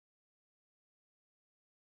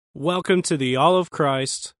Welcome to the All of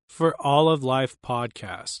Christ for All of Life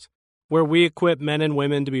podcast, where we equip men and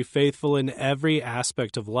women to be faithful in every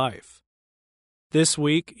aspect of life. This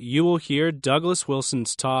week, you will hear Douglas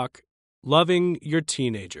Wilson's talk, Loving Your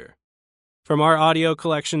Teenager, from our audio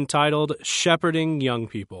collection titled Shepherding Young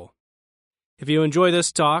People. If you enjoy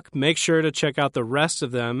this talk, make sure to check out the rest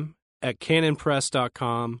of them at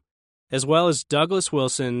canonpress.com, as well as Douglas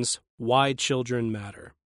Wilson's Why Children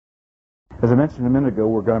Matter. As I mentioned a minute ago,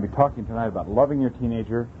 we're going to be talking tonight about loving your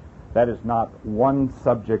teenager. That is not one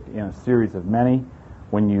subject in a series of many.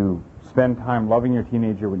 When you spend time loving your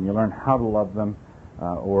teenager, when you learn how to love them,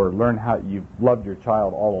 or learn how you've loved your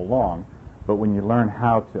child all along, but when you learn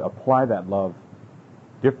how to apply that love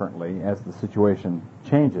differently as the situation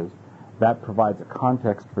changes, that provides a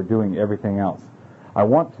context for doing everything else. I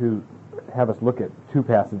want to have us look at two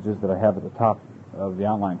passages that I have at the top of the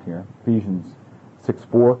outline here, Ephesians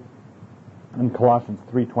 6:4 and Colossians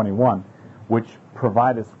 3:21, which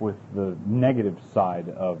provide us with the negative side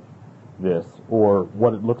of this, or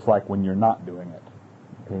what it looks like when you're not doing it.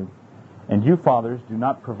 Okay? And you, fathers, do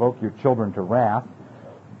not provoke your children to wrath,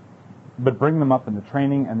 but bring them up in the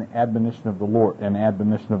training and the admonition of the Lord. And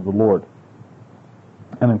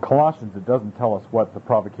in Colossians, it doesn't tell us what the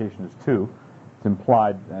provocation is to. It's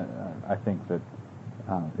implied. I think that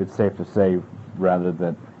it's safe to say, rather,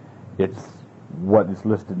 that it's what is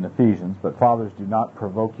listed in Ephesians. But fathers, do not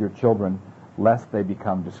provoke your children lest they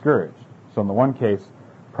become discouraged. So in the one case,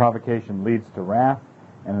 provocation leads to wrath,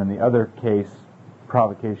 and in the other case,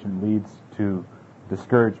 provocation leads to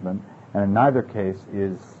discouragement. And in neither case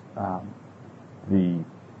is the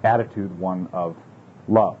attitude one of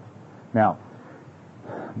love. Now,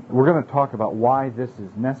 we're going to talk about why this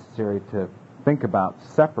is necessary to think about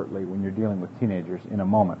separately when you're dealing with teenagers in a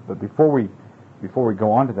moment. But before we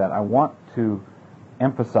go on to that, I want to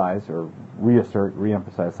emphasize or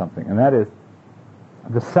re-emphasize something, and that is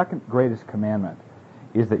the second greatest commandment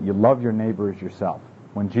is that you love your neighbor as yourself.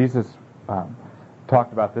 When Jesus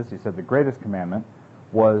talked about this, he said the greatest commandment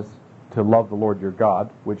was to love the Lord your God,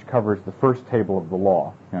 which covers the first table of the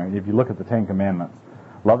law. If you look at the Ten Commandments,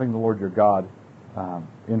 loving the Lord your God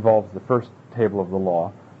involves the first table of the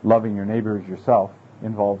law. Loving your neighbor as yourself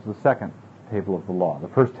involves the second table of the law. The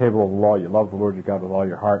first table of the law, you love the Lord your God with all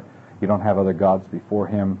your heart. You don't have other gods before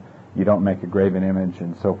him. You don't make a graven image,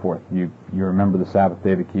 and so forth. You remember the Sabbath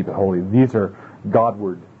day to keep it holy. These are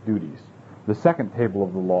Godward duties. The second table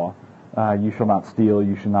of the law, you shall not steal,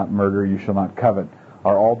 you shall not murder, you shall not covet,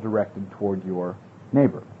 are all directed toward your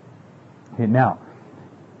neighbor. Okay, now,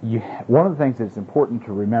 one of the things that's important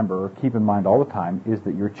to remember or keep in mind all the time is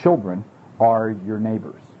that your children are your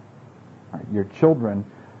neighbors. Right? Your children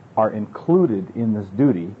are included in this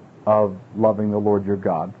duty of loving the Lord your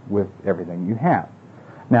God with everything you have.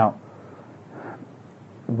 Now,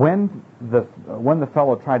 when the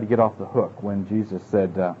fellow tried to get off the hook, when Jesus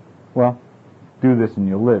said, well, do this and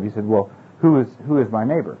you'll live, he said, well, who is my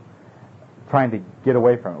neighbor? Trying to get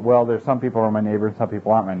away from it. Well, there's some people who are my neighbor and some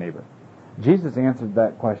people aren't my neighbor. Jesus answered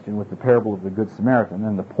that question with the parable of the Good Samaritan,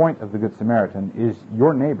 and the point of the Good Samaritan is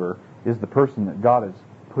your neighbor is the person that God has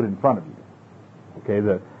put in front of you. Okay,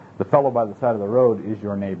 the fellow by the side of the road is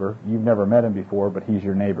your neighbor. You've never met him before, but he's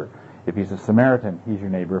your neighbor. If he's a Samaritan, he's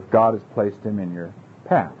your neighbor, if God has placed him in your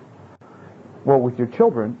path. Well, with your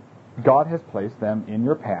children, God has placed them in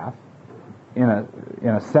your path in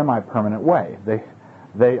a semi-permanent way.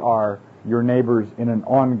 They are your neighbors in an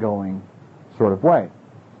ongoing sort of way.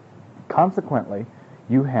 Consequently,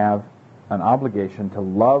 you have an obligation to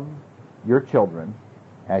love your children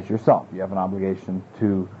as yourself. You have an obligation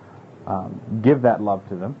to give that love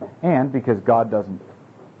to them, and because God doesn't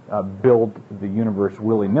build the universe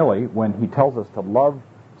willy-nilly, when he tells us to love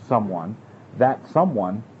someone, that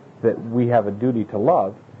someone that we have a duty to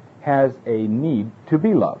love has a need to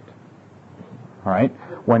be loved. All right?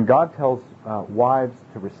 When God tells wives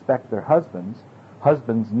to respect their husbands,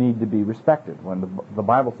 husbands need to be respected. When the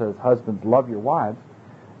Bible says, husbands, love your wives,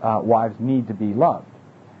 wives need to be loved.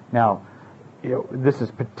 Now, this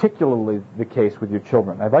is particularly the case with your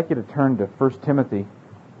children. I'd like you to turn to 1 Timothy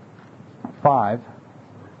 5,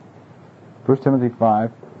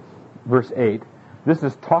 verse 8. This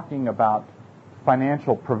is talking about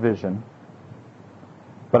financial provision,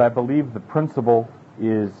 but I believe the principle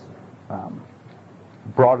is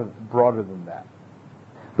broader than that.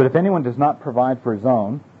 But if anyone does not provide for his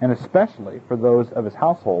own, and especially for those of his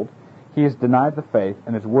household, he has denied the faith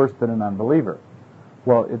and is worse than an unbeliever.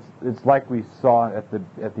 Well, it's like we saw at the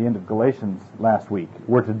end of Galatians last week.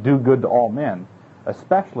 We're to do good to all men,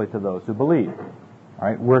 especially to those who believe. All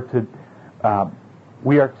right,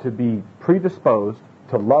 we are to be predisposed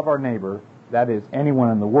to love our neighbor that is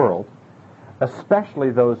anyone in the world,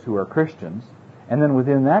 especially those who are Christians, and then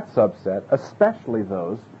within that subset, especially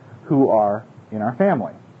those who are in our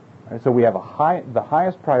family. Right? So we have the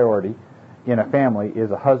highest priority in a family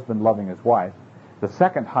is a husband loving his wife. The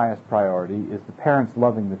second highest priority is the parents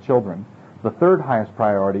loving the children. The third highest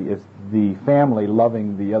priority is the family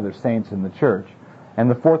loving the other saints in the church. And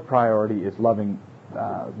the fourth priority is loving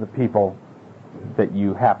the people that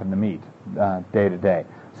you happen to meet day to day.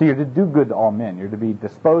 So you're to do good to all men. You're to be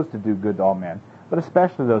disposed to do good to all men, but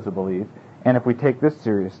especially those who believe. And if we take this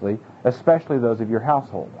seriously, especially those of your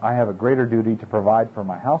household. I have a greater duty to provide for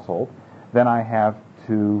my household than I have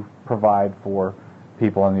to provide for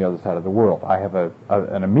people on the other side of the world. I have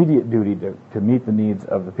an immediate duty to meet the needs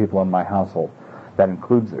of the people in my household. That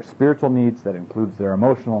includes their spiritual needs, that includes their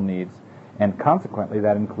emotional needs, and consequently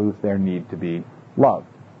that includes their need to be loved.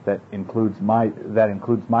 That includes my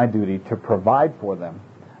duty to provide for them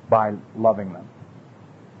by loving them.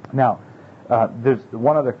 Now, there's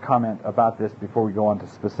one other comment about this before we go on to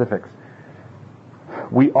specifics.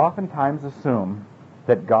 We oftentimes assume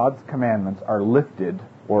that God's commandments are lifted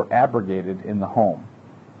or abrogated in the home,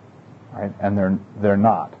 right? And they're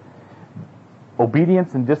not.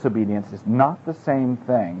 Obedience and disobedience is not the same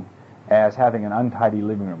thing as having an untidy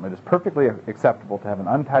living room. It is perfectly acceptable to have an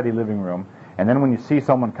untidy living room, and then when you see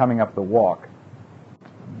someone coming up the walk,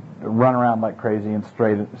 run around like crazy and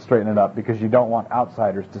straighten it up, because you don't want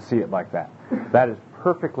outsiders to see it like that. That is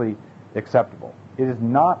perfectly acceptable. It is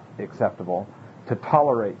not acceptable to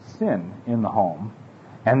tolerate sin in the home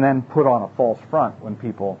and then put on a false front when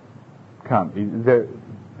people come.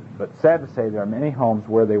 But sad to say, there are many homes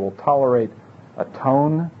where they will tolerate a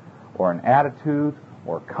tone or an attitude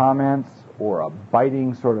or comments or a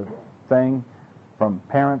biting sort of thing from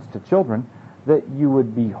parents to children that you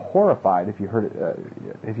would be horrified if you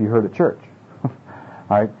heard at church. All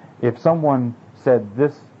right? If someone said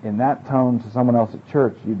this in that tone to someone else at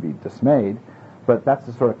church, you'd be dismayed. But that's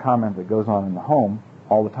the sort of comment that goes on in the home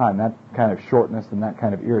all the time. That kind of shortness and that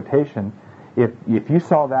kind of irritation. If you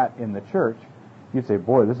saw that in the church, you'd say,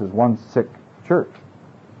 boy, this is one sick church.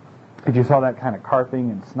 If you saw that kind of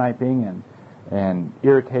carping and sniping and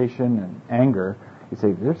irritation and anger, you'd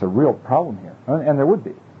say, there's a real problem here. And there would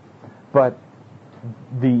be. But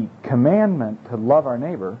the commandment to love our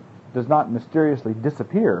neighbor does not mysteriously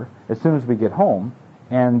disappear as soon as we get home,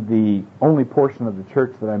 and the only portion of the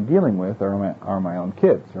church that I'm dealing with are my own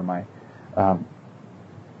kids, or my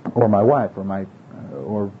wife,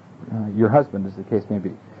 or your husband, as the case may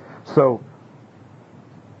be. So,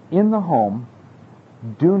 in the home,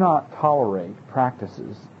 do not tolerate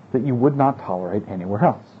practices that you would not tolerate anywhere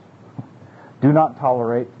else. Do not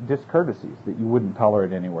tolerate discourtesies that you wouldn't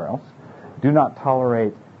tolerate anywhere else. Do not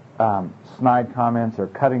tolerate snide comments or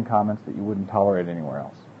cutting comments that you wouldn't tolerate anywhere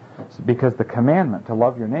else. Because the commandment to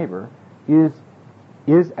love your neighbor is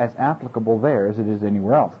as applicable there as it is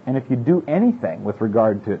anywhere else. And if you do anything with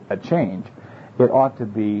regard to a change, it ought to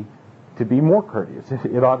be more courteous.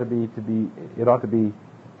 It ought to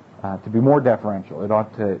be more deferential. It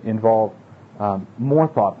ought to involve more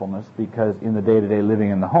thoughtfulness, because in the day-to-day living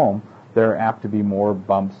in the home, there are apt to be more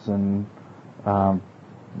bumps and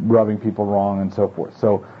rubbing people wrong and so forth.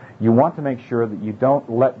 So you want to make sure that you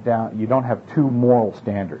don't have two moral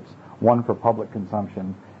standards, one for public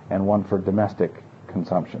consumption and one for domestic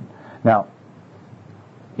consumption. Now,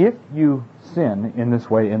 if you sin in this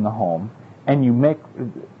way in the home, and you make,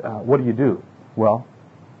 what do? Well,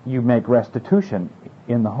 you make restitution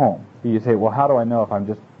in the home. You say, well, how do I know if I'm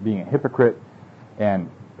just being a hypocrite and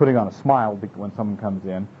putting on a smile when someone comes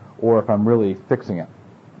in, or if I'm really fixing it?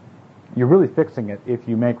 You're really fixing it if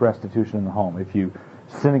you make restitution in the home. If you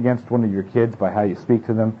sin against one of your kids by how you speak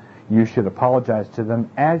to them, you should apologize to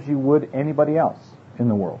them as you would anybody else in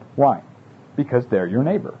the world. Why? Because they're your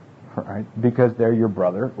neighbor, right? Because they're your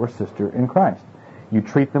brother or sister in Christ. You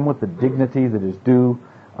treat them with the dignity that is due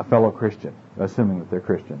a fellow Christian, assuming that they're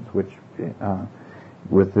Christians, which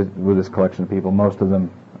with this collection of people, most of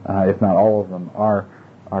them, if not all of them, are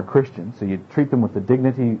Christians. So you treat them with the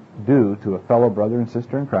dignity due to a fellow brother and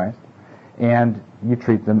sister in Christ, and you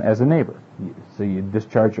treat them as a neighbor. So you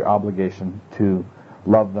discharge your obligation to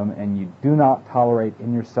love them, and you do not tolerate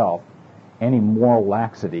in yourself any moral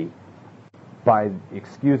laxity by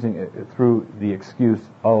excusing it through the excuse,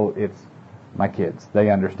 oh, it's my kids, they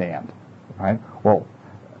understand, right? Well,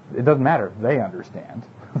 it doesn't matter if they understand.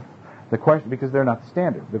 The question, because they're not the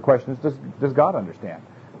standard. The question is, does God understand?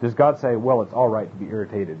 Does God say, well, it's all right to be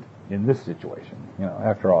irritated in this situation?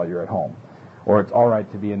 After all, you're at home. Or it's all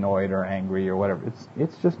right to be annoyed or angry or whatever.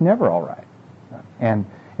 It's just never all right. And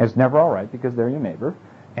it's never all right because they're your neighbor,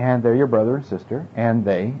 and they're your brother and sister, and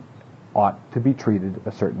they ought to be treated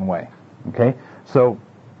a certain way. Okay? So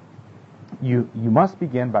you must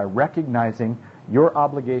begin by recognizing your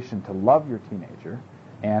obligation to love your teenager,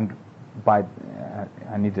 and by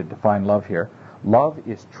I need to define love here. Love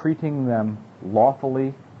is treating them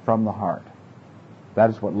lawfully from the heart. That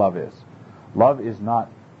is what love is. Love is not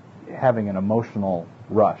having an emotional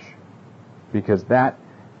rush, because that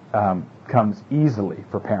comes easily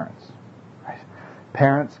for parents. Right?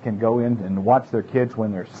 Parents can go in and watch their kids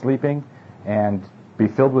when they're sleeping and be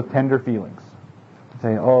filled with tender feelings.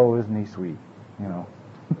 Say, "Oh, isn't he sweet?" You know.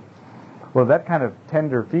 Well, that kind of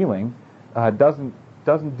tender feeling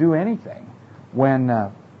doesn't do anything when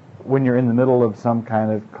you're in the middle of some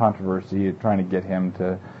kind of controversy, trying to get him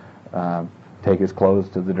to take his clothes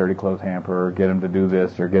to the dirty clothes hamper, or get him to do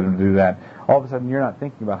this, or get him to do that. All of a sudden, you're not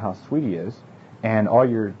thinking about how sweet he is, and all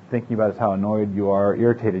you're thinking about is how annoyed you are,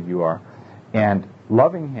 irritated you are. And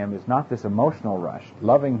loving him is not this emotional rush.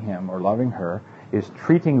 Loving him or loving her is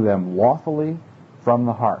treating them lawfully from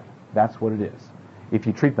the heart. That's what it is. If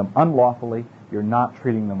you treat them unlawfully, you're not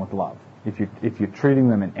treating them with love. If you're treating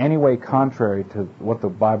them in any way contrary to what the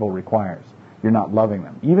Bible requires, you're not loving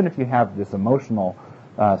them. Even if you have this emotional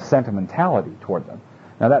sentimentality toward them.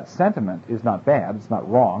 Now, that sentiment is not bad. It's not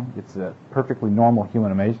wrong. It's a perfectly normal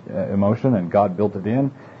human emotion, and God built it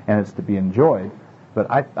in, and it's to be enjoyed. But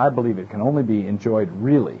I believe it can only be enjoyed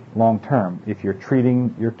really long term if you're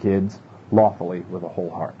treating your kids lawfully with a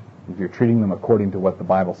whole heart. If you're treating them according to what the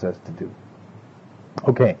Bible says to do.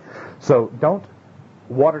 Okay, so don't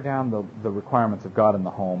water down the requirements of God in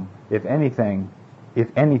the home. If anything,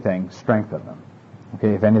 strengthen them.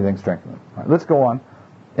 Okay, if anything, strengthen them. All right, let's go on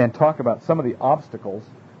and talk about some of the obstacles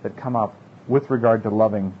that come up with regard to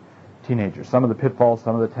loving teenagers. Some of the pitfalls,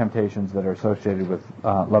 some of the temptations that are associated with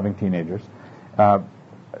loving teenagers.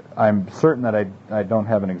 I'm certain that I don't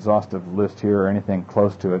have an exhaustive list here or anything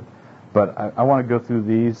close to it, but I want to go through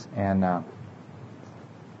these, and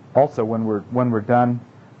also when we're done,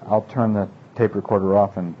 I'll turn the tape recorder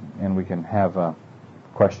off and we can have a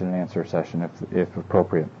question and answer session if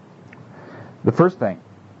appropriate. The first thing,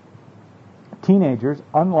 teenagers,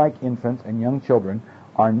 unlike infants and young children,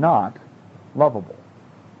 are not lovable.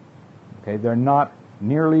 Okay, they're not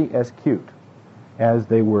nearly as cute as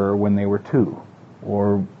they were when they were 2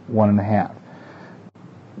 or 1.5.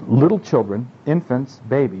 Little children, infants,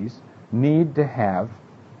 babies, need to have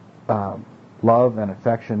love and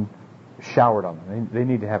affection showered on them. They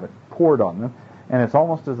need to have it poured on them, and it's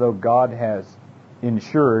almost as though God has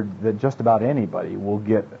ensured that just about anybody will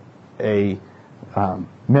get a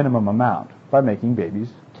minimum amount by making babies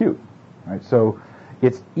cute. Right? So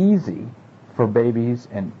it's easy for babies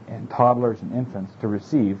and toddlers and infants to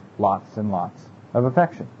receive lots and lots of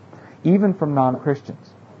affection, even from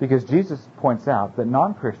non-Christians, because Jesus points out that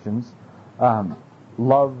non-Christians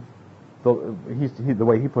love, the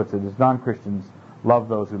way he puts it is non-Christians love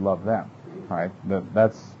those who love them. All right?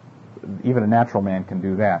 That's, even a natural man can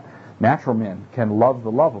do that. Natural men can love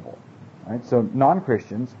the lovable. Right? So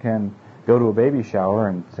non-Christians can go to a baby shower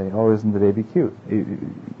and say, "Oh, isn't the baby cute?"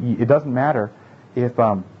 It doesn't matter if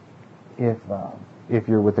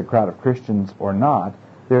you're with a crowd of Christians or not.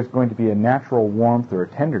 There's going to be a natural warmth or a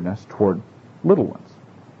tenderness toward little ones.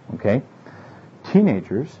 Okay?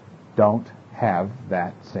 Teenagers don't have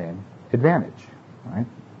that same advantage. Right?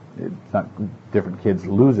 It's not, different kids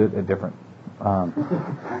lose it at different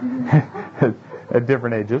at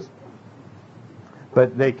different ages,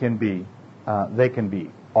 but they can be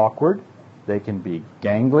awkward, they can be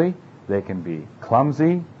gangly, they can be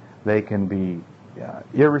clumsy, they can be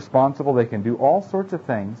irresponsible, they can do all sorts of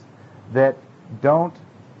things that don't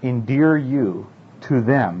endear you to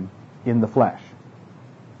them in the flesh.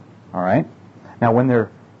 All right? Now, when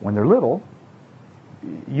they're little,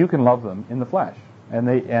 you can love them in the flesh, and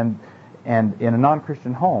in a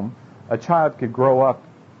non-Christian home, a child could grow up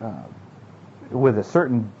with a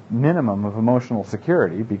certain minimum of emotional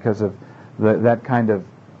security because of that kind of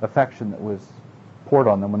affection that was poured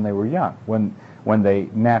on them when they were young, when they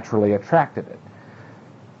naturally attracted it.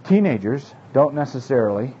 Teenagers don't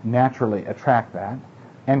necessarily naturally attract that,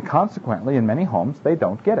 and consequently, in many homes, they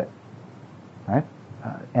don't get it. Right?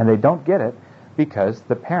 And they don't get it because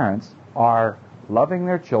the parents are loving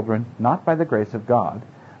their children not by the grace of God,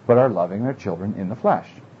 but are loving their children in the flesh.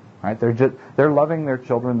 Right? They're loving their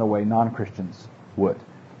children the way non-Christians would.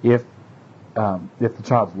 If the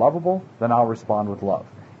child's lovable, then I'll respond with love.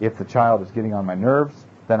 If the child is getting on my nerves,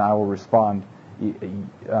 then I will respond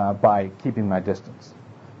by keeping my distance.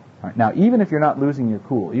 Right. Now, even if you're not losing your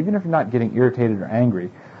cool, even if you're not getting irritated or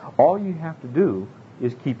angry, all you have to do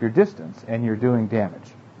is keep your distance, and you're doing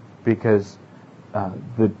damage, because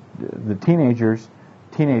the teenagers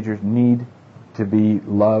teenagers need to be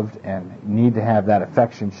loved and need to have that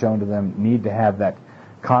affection shown to them, need to have that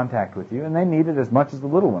contact with you, and they need it as much as the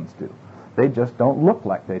little ones do. They just don't look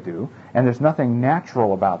like they do, and there's nothing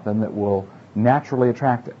natural about them that will naturally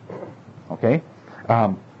attract it. Okay?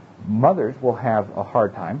 Mothers will have a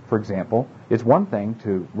hard time. For example, it's one thing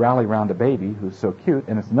to rally around a baby who's so cute,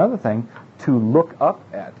 and it's another thing to look up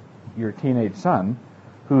at your teenage son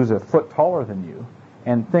who's a foot taller than you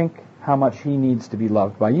and think how much he needs to be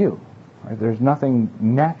loved by you. Right? There's nothing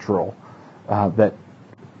natural that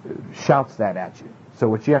shouts that at you. So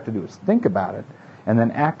what you have to do is think about it and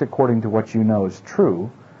then act according to what you know is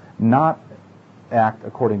true, not act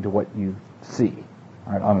according to what you see,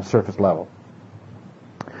 right, on a surface level.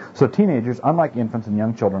 So teenagers, unlike infants and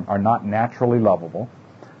young children, are not naturally lovable.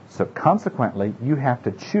 So consequently, you have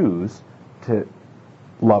to choose to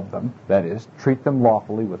love them. That is, treat them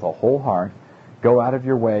lawfully with a whole heart. Go out of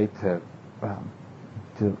your way to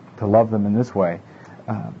love them in this way,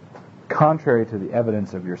 contrary to the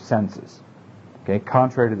evidence of your senses. Okay,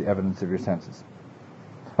 contrary to the evidence of your senses.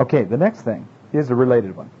 Okay, the next thing is a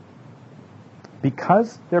related one.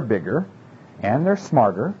 Because they're bigger, and they're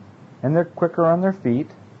smarter, and they're quicker on their feet,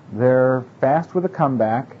 they're fast with a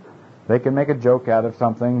comeback, they can make a joke out of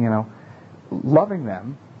something, loving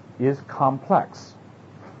them is complex.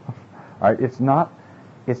 All right, it's not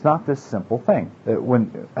this simple thing.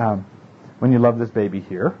 When you love this baby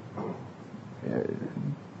here,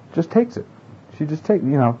 just takes it. She just takes,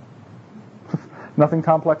 nothing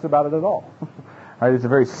complex about it at all. All right, it's a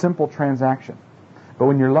very simple transaction. But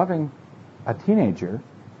when you're loving a teenager,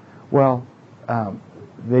 well,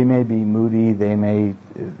 they may be moody, they may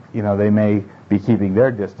be keeping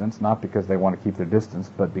their distance, not because they want to keep their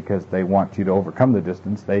distance, but because they want you to overcome the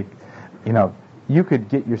distance. You could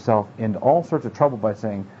get yourself into all sorts of trouble by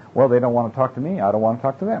saying, well, they don't want to talk to me, I don't want to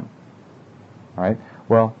talk to them. All right?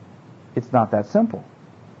 Well, it's not that simple.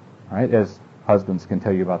 All right? As husbands can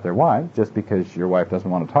tell you about their wives, just because your wife doesn't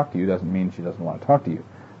want to talk to you doesn't mean she doesn't want to talk to you.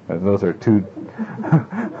 Those are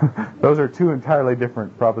two entirely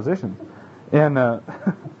different propositions. And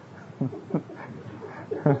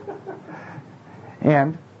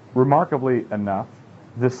and remarkably enough,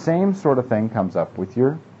 the same sort of thing comes up with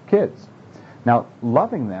your kids. Now,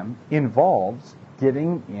 loving them involves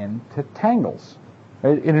getting into tangles.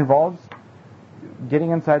 It involves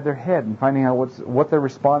getting inside their head and finding out what they're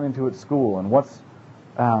responding to at school and what's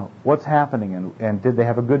happening and did they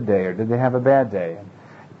have a good day or did they have a bad day.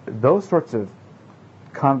 And those sorts of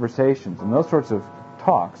conversations and those sorts of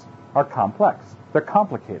talks are complex. They're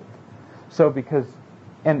complicated. So because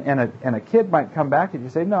and a kid might come back and you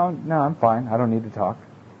say, no, I'm fine. I don't need to talk.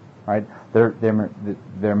 Right?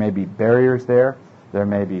 There may be barriers there. There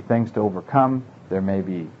may be things to overcome. There may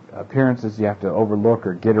be appearances you have to overlook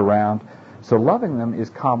or get around. So loving them is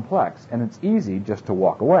complex, and it's easy just to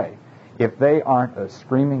walk away. If they aren't a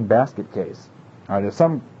screaming basket case, all right, as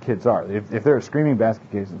some kids are, if they're a screaming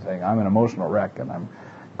basket case and saying, I'm an emotional wreck and I'm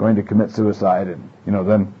going to commit suicide, and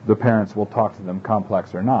then the parents will talk to them,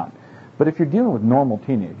 complex or not. But if you're dealing with normal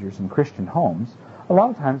teenagers in Christian homes, a lot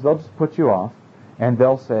of times they'll just put you off, and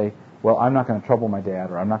they'll say, well, I'm not going to trouble my dad,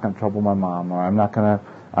 or I'm not going to trouble my mom, or I'm not going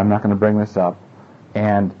to bring this up.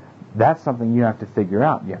 And that's something you have to figure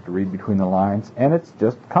out. You have to read between the lines, and it's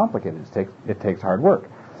just complicated. It takes hard work.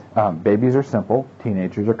 Babies are simple.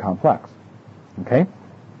 Teenagers are complex. Okay?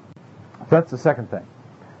 So that's the second thing.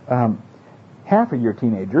 Half of your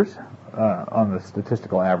teenagers, on the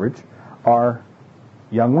statistical average, are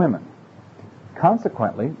young women.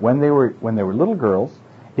 Consequently, when they were little girls,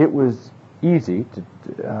 it was easy to,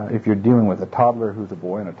 if you're dealing with a toddler who's a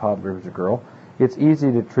boy and a toddler who's a girl, it's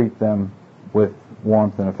easy to treat them with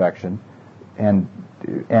warmth and affection, and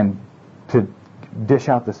to dish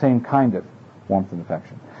out the same kind of warmth and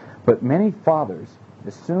affection. But many fathers,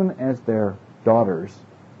 as soon as their daughters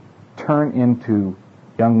turn into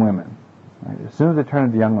young women, right, as soon as they turn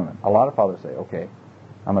into young women, a lot of fathers say, okay,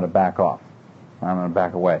 I'm going to back off. I'm going to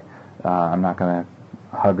back away. I'm not going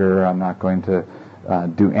to hug her. I'm not going to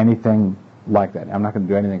do anything like that. I'm not going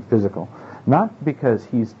to do anything physical. Not because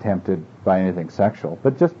he's tempted by anything sexual,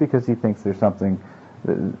 but just because he thinks there's something,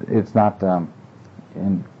 it's not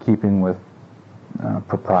in keeping with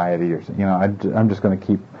propriety, or I'm just going to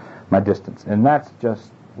keep my distance. And that's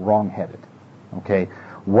just wrong-headed. Okay?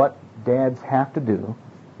 What dads have to do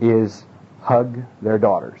is hug their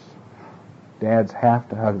daughters. Dads have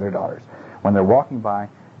to hug their daughters. When they're walking by,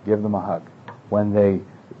 give them a hug. When they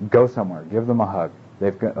go somewhere, give them a hug.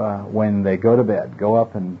 When they go to bed, go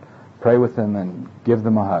up and pray with them and give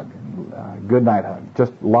them a hug. Good night hug.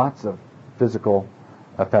 Just lots of physical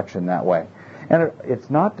affection that way. And it's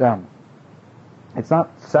not It's not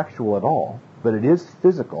sexual at all, but it is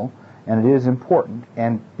physical, and it is important.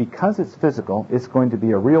 And because it's physical, it's going to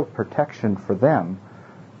be a real protection for them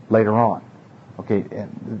later on. Okay,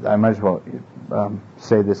 and I might as well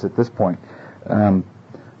say this at this point. A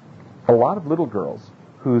lot of little girls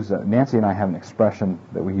whose Nancy and I have an expression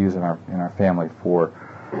that we use in our family for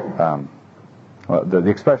the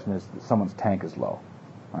expression is that someone's tank is low.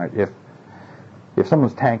 All right, if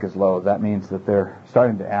someone's tank is low, that means that they're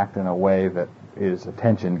starting to act in a way that is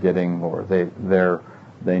attention getting, or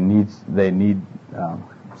they need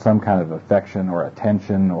some kind of affection or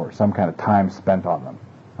attention or some kind of time spent on them.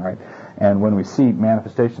 All right, and when we see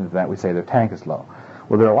manifestations of that, we say their tank is low.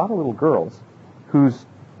 Well, there are a lot of little girls whose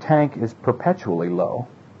tank is perpetually low.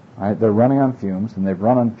 Right? They're running on fumes, and they've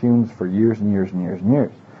run on fumes for years and years and years and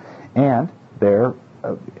years. And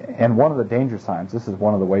and one of the danger signs, this is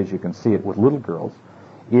one of the ways you can see it with little girls,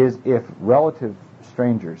 is if relative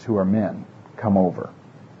strangers who are men come over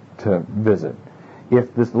to visit.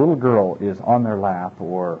 If this little girl is on their lap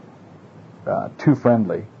or too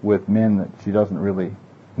friendly with men that she doesn't really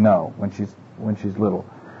know when she's little,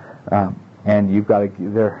 and you've got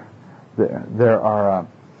to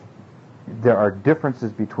there are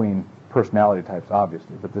differences between personality types,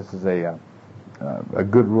 obviously, but this is a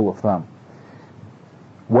good rule of thumb.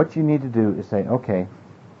 What you need to do is say, okay,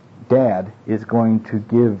 Dad is going to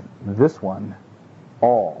give this one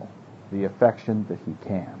all the affection that he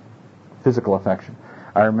can, physical affection.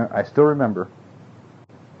 I still remember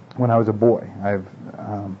when I was a boy.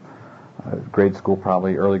 Grade school,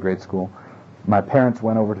 probably early grade school. My parents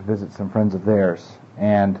went over to visit some friends of theirs,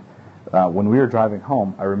 and when we were driving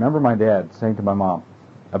home, I remember my dad saying to my mom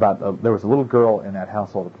about there was a little girl in that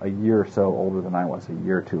household a year or so older than I was, a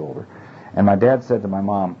year or two older. And my dad said to my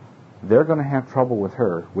mom, they're going to have trouble with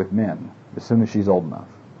her, with men, as soon as she's old enough,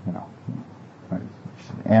 you know.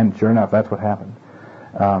 And sure enough, that's what happened.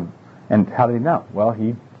 And how did he know? Well,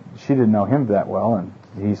 she didn't know him that well, and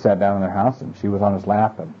he sat down in their house, and she was on his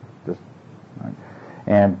lap, and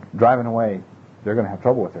and driving away, they're going to have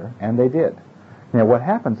trouble with her, and they did. Now, what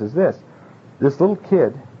happens is this little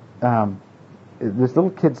kid's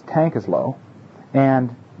tank is low,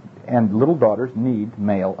 and little daughters need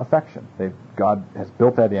male affection. God has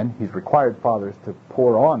built that in. He's required fathers to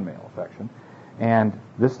pour on male affection, and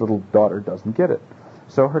this little daughter doesn't get it.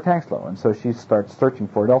 So her tank's low, and so she starts searching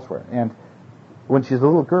for it elsewhere. And when she's a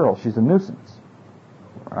little girl, she's a nuisance.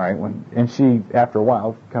 All right, and she, after a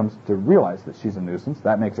while, comes to realize that she's a nuisance.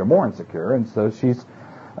 That makes her more insecure, and so she's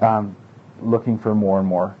looking for more and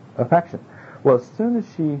more affection. Well, as soon as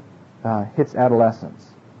she hits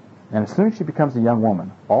adolescence, and as soon as she becomes a young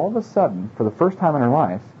woman, all of a sudden, for the first time in her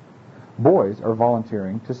life, boys are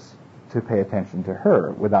volunteering to pay attention to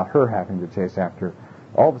her without her having to chase after.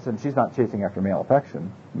 All of a sudden, she's not chasing after male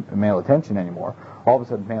affection, male attention anymore. All of a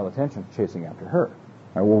sudden, male attention is chasing after her.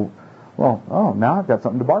 Now I've got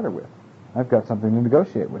something to barter with. I've got something to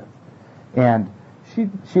negotiate with. And she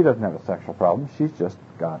doesn't have a sexual problem. She's just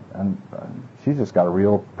got a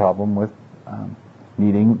real problem with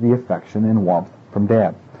needing the affection and warmth from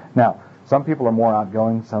Dad. Now, some people are more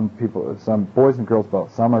outgoing. Some boys and girls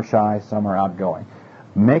both. Some are shy. Some are outgoing.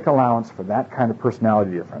 Make allowance for that kind of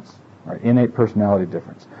personality difference, or innate personality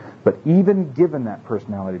difference. But even given that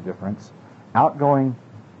personality difference, outgoing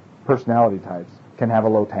personality types can have a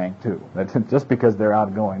low tank too. Just because they're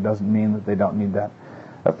outgoing doesn't mean that they don't need that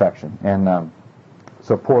affection. And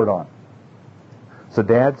so pour it on. So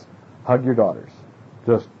dads, hug your daughters.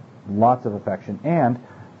 Just lots of affection. And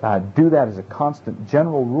do that as a constant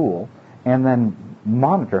general rule, and then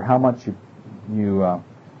monitor how much you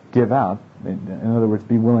give out. In other words,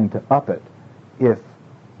 be willing to up it if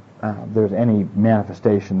there's any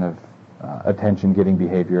manifestation of attention-getting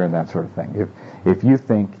behavior and that sort of thing. If you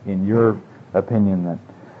think, in your opinion,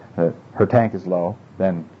 that her tank is low,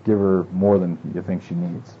 then give her more than you think she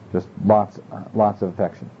needs. Just lots of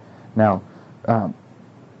affection. Now,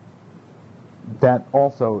 that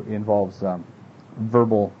also involves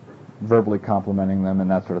verbally complimenting them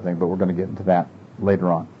and that sort of thing, but we're going to get into that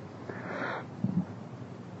later on.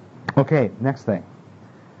 Okay, next thing.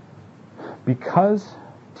 Because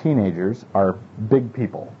teenagers are big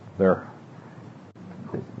people, they're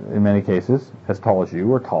in many cases as tall as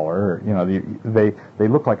you or taller, they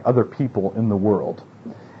look like other people in the world.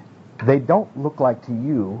 They don't look like to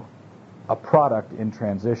you a product in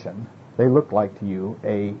transition. They look like to you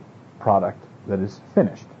a product that is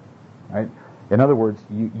finished, right? In other words,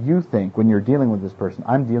 you think when you're dealing with this person,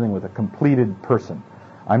 I'm dealing with a completed person.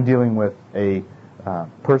 I'm dealing with a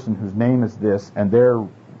person whose name is this, and they're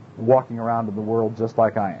walking around in the world just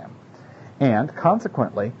like I am. And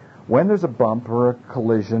consequently, when there's a bump or a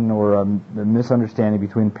collision or a misunderstanding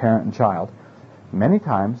between parent and child, many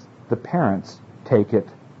times the parents take it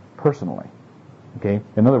personally. Okay?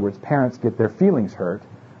 In other words, parents get their feelings hurt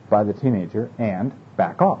by the teenager and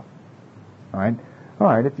back off. All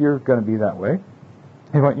right, if you're going to be that way,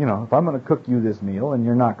 if I'm going to cook you this meal and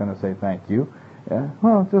you're not going to say thank you, and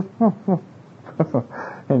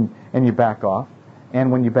you back off. And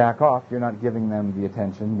when you back off, you're not giving them the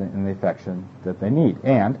attention and the affection that they need.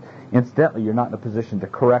 And incidentally, you're not in a position to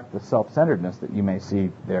correct the self-centeredness that you may see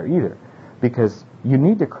there either. Because you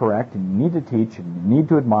need to correct, and you need to teach, and you need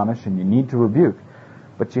to admonish, and you need to rebuke.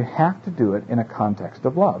 But you have to do it in a context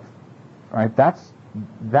of love. All right? That's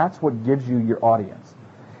what gives you your audience.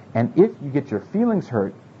 And if you get your feelings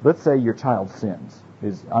hurt, let's say your child sins,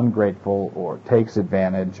 is ungrateful, or takes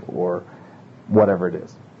advantage, or whatever it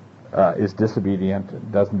is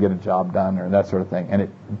disobedient, doesn't get a job done, or that sort of thing, and it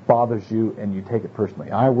bothers you, and you take it personally.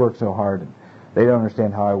 I work so hard, and they don't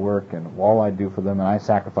understand how I work, and all I do for them, and I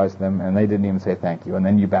sacrifice them, and they didn't even say thank you, and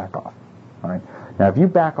then you back off. All right? Now, if you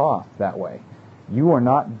back off that way, you are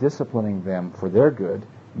not disciplining them for their good.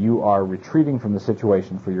 You are retreating from the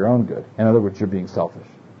situation for your own good. In other words, you're being selfish.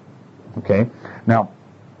 Okay? Now,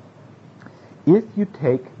 if you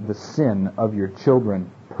take the sin of your children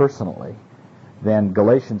personally, then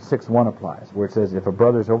Galatians 6:1 applies, where it says, if a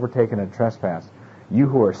brother is overtaken in a trespass, you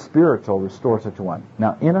who are spiritual restore such a one.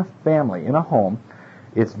 Now, in a family, in a home,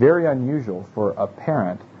 it's very unusual for a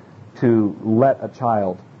parent to let a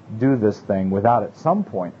child do this thing without at some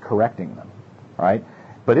point correcting them, right?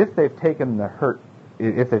 But if they've taken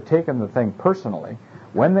the thing personally,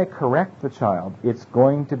 when they correct the child, it's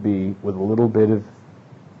going to be with a little bit of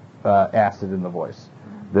acid in the voice.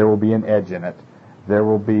 There will be an edge in it. There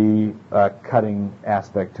will be a cutting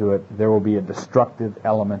aspect to it. There will be a destructive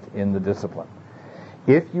element in the discipline.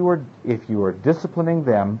 If you are disciplining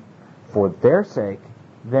them for their sake,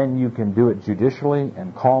 then you can do it judicially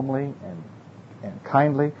and calmly and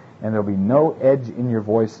kindly, and there will be no edge in your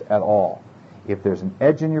voice at all. If there's an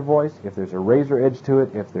edge in your voice, if there's a razor edge to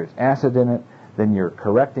it, if there's acid in it, then you're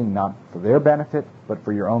correcting not for their benefit, but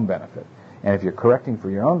for your own benefit. And if you're correcting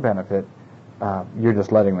for your own benefit, you're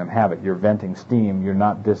just letting them have it. You're venting steam. You're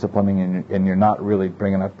not disciplining, and you're not really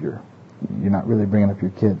bringing up your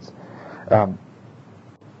kids.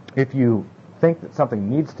 If you think that something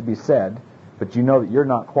needs to be said, but you know that you're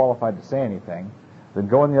not qualified to say anything, then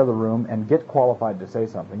go in the other room and get qualified to say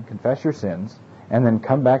something, confess your sins, and then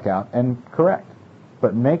come back out and correct.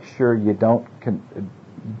 But make sure you don't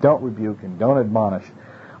rebuke and don't admonish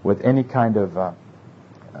with any kind of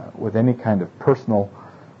personal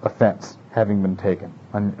offense having been taken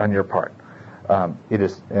on your part. And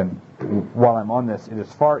while I'm on this, it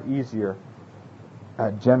is far easier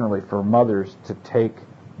generally for mothers to take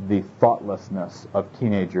the thoughtlessness of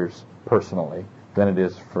teenagers personally than it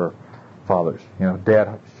is for fathers.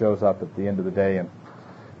 Dad shows up at the end of the day and,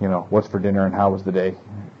 what's for dinner and how was the day?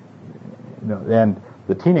 And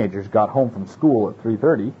the teenagers got home from school at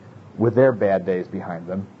 3:30 with their bad days behind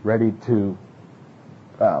them, ready to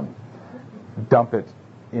dump it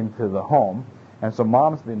into the home. And so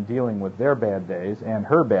mom's been dealing with their bad days and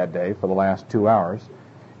her bad day for the last 2 hours.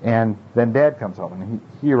 And then dad comes home and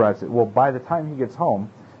he arrives well, by the time he gets home,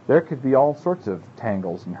 there could be all sorts of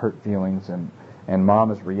tangles and hurt feelings, and mom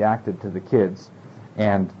has reacted to the kids.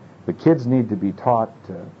 And the kids need to be taught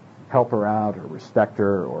to help her out or respect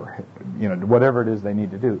her or, whatever it is they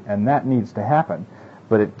need to do. And that needs to happen.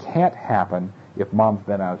 But it can't happen if mom's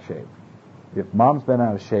been out of shape. If mom's been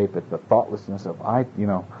out of shape, it's the thoughtlessness of,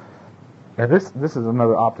 and this is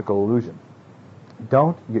another optical illusion.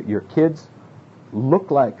 Your kids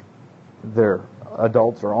look like they're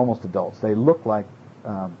adults or almost adults. They look like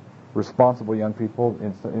responsible young people.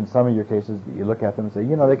 In some of your cases, you look at them and say,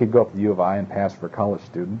 they could go up to U of I and pass for a college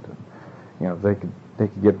student. And, they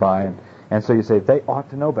could get by. And so you say, they ought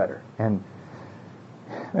to know better. And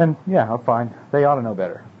yeah, fine, they ought to know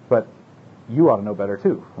better. But you ought to know better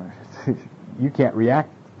too. You can't react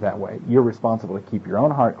that way. You're responsible to keep your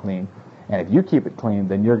own heart clean, and if you keep it clean,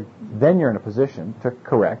 then you're in a position to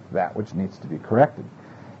correct that which needs to be corrected.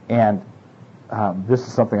 And this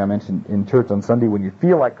is something I mentioned in church on Sunday. When you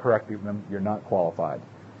feel like correcting them, you're not qualified,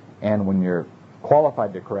 and when you're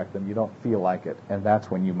qualified to correct them, you don't feel like it, and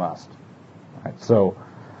that's when you must. All right, so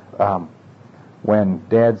when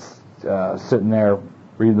Dad's sitting there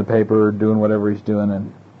reading the paper, doing whatever he's doing,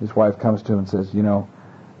 and his wife comes to him and says,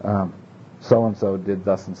 so-and-so did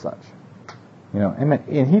thus and such.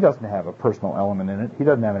 And he doesn't have a personal element in it. He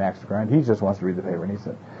doesn't have an axe to grind. He just wants to read the paper. And he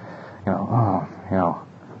said,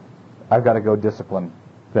 I've got to go discipline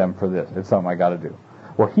them for this. It's something I got to do.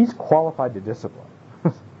 Well, he's qualified to discipline.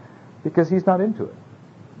 because he's not into it.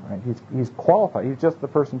 Right? He's qualified. He's just the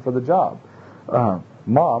person for the job.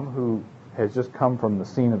 Mom, who has just come from the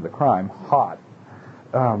scene of the crime, hot,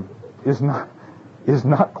 is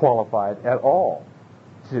not qualified at all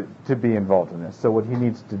to be involved in this. So what he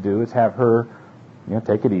needs to do is have her,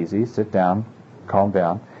 take it easy, sit down, calm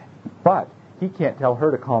down. But he can't tell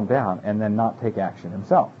her to calm down and then not take action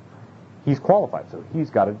himself. He's qualified, so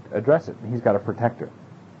he's got to address it. He's got to protect her.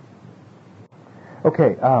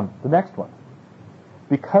 Okay, the next one.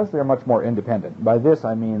 Because they're much more independent. By this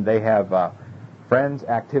I mean they have friends,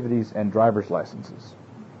 activities, and driver's licenses.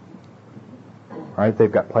 All right,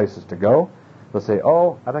 they've got places to go. They'll say,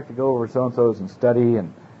 oh, I'd like to go over so-and-so's and study,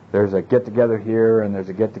 and there's a get-together here, and there's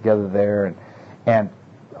a get-together there, and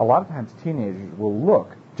a lot of times teenagers will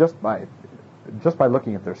look, just by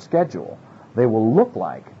looking at their schedule, they will look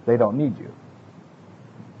like they don't need you.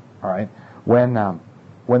 All right? When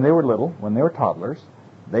they were little, when they were toddlers,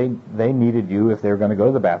 they needed you if they were going to go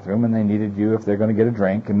to the bathroom, and they needed you if they're going to get a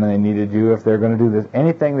drink, and they needed you if they're going to do this.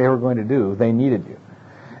 Anything they were going to do, they needed you.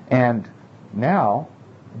 And now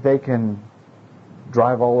they can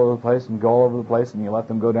drive all over the place and go all over the place, and you let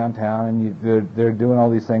them go downtown, and they're doing all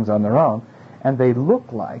these things on their own, and they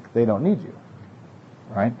look like they don't need you.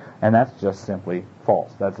 Right? And that's just simply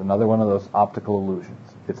false. That's another one of those optical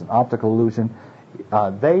illusions. It's an optical illusion.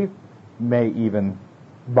 They may even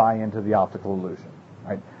buy into the optical illusion.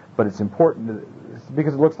 Right? But it's important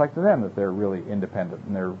because it looks like to them that they're really independent,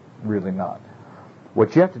 and they're really not.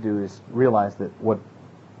 What you have to do is realize that what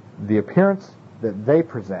the appearance that they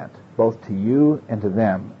present, both to you and to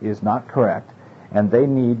them, is not correct, and they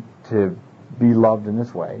need to be loved in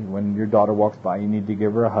this way. When your daughter walks by, you need to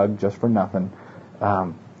give her a hug just for nothing,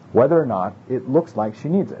 whether or not it looks like she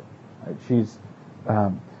needs it.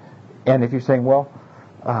 Right? And if you're saying, well,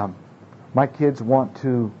 my kids want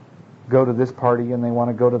to go to this party, and they want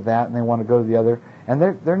to go to that, and they want to go to the other, and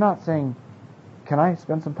they're not saying, can I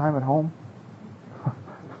spend some time at home?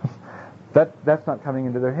 That's not coming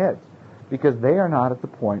into their heads, because they are not at the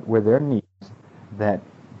point where their needs that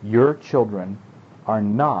your children are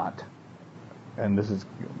not, and this is,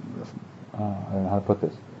 I don't know how to put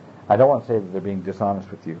this. I don't want to say that they're being dishonest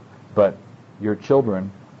with you, but your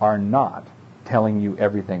children are not telling you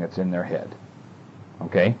everything that's in their head.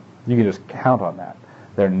 Okay? You can just count on that.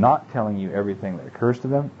 They're not telling you everything that occurs to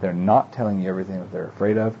them. They're not telling you everything that they're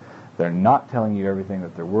afraid of. They're not telling you everything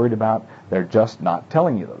that they're worried about. They're just not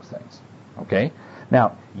telling you those things. Okay?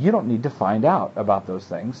 Now, you don't need to find out about those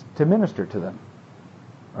things to minister to them.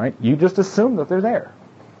 Right? You just assume that they're there.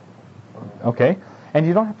 Okay? And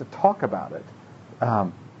you don't have to talk about it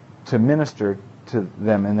to minister to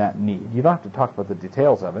them in that need. You don't have to talk about the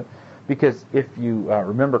details of it, because if you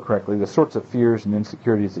remember correctly, the sorts of fears and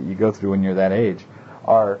insecurities that you go through when you're that age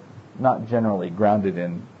are not generally grounded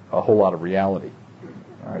in a whole lot of reality.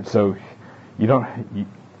 All right? So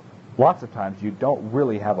lots of times you don't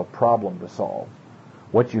really have a problem to solve.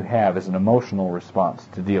 What you have is an emotional response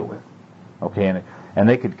to deal with. Okay, and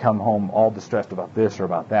they could come home all distressed about this or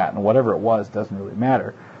about that, and whatever it was doesn't really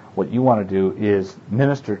matter. What you want to do is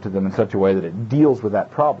minister to them in such a way that it deals with that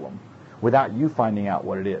problem without you finding out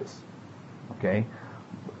what it is. Okay?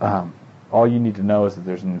 All you need to know is that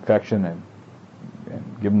there's an infection, and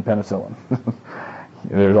give them penicillin.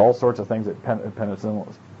 There's all sorts of things that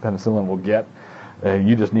penicillin will get.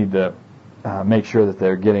 You just need to make sure that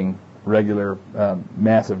they're getting regular,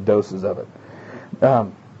 massive doses of it.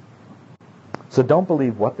 So don't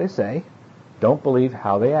believe what they say. Don't believe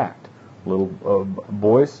how they act. Little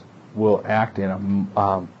boys will act in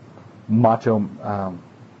a macho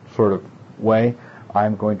sort of way.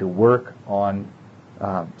 I'm going to work on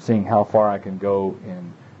seeing how far I can go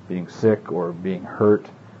in being sick or being hurt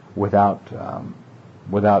without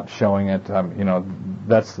showing it.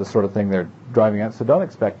 That's the sort of thing they're driving at. So don't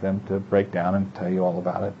expect them to break down and tell you all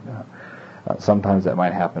about it. Sometimes that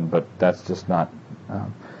might happen, but that's just not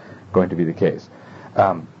going to be the case.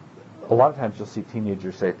 A lot of times you'll see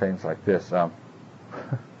teenagers say things like this.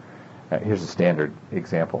 Here's a standard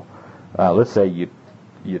example. Let's say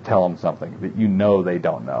you tell them something that you know they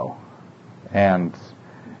don't know, and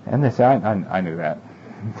they say, I knew that.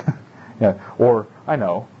 Yeah, or I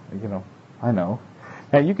know.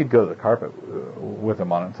 Now you could go to the carpet with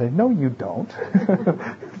them on it and say, no, you don't.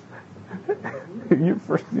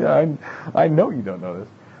 I know you don't know this.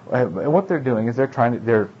 And what they're doing is they're trying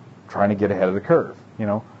to get ahead of the curve.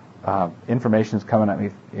 Information's coming at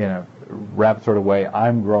me in a rapid sort of way.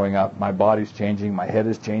 I'm growing up. My body's changing. My head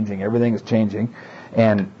is changing. Everything is changing,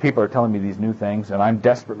 and people are telling me these new things, and I'm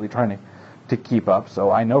desperately trying to keep up.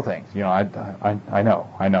 So I know things. I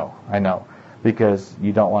know. Because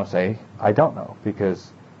you don't want to say I don't know,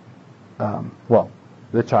 because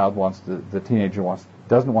the teenager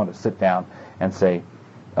doesn't want to sit down and say,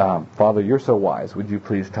 Father, you're so wise. Would you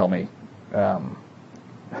please tell me how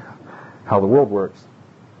the world works?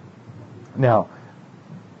 Now,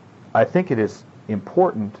 I think it is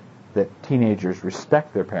important that teenagers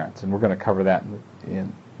respect their parents, and we're going to cover that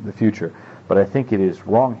in the future. But I think it is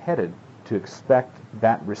wrong-headed to expect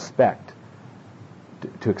that respect,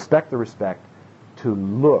 to expect the respect to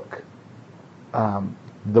look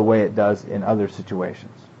the way it does in other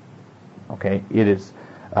situations. Okay, it is.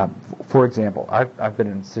 For example, I've been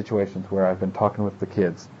in situations where I've been talking with the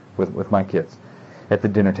kids, with my kids, at the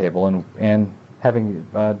dinner table and having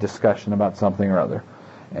a discussion about something or other.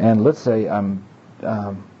 And let's say I'm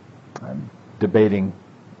debating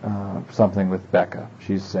something with Becca.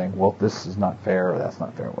 She's saying, well, this is not fair, or that's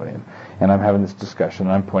not fair. And I'm having this discussion,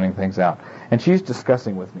 and I'm pointing things out. And she's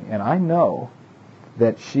discussing with me. And I know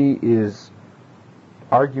that she is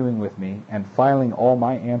arguing with me and filing all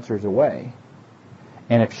my answers away.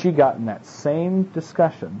 And if she got in that same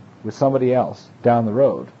discussion with somebody else down the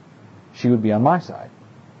road, she would be on my side.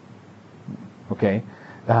 Okay?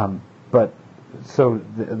 But so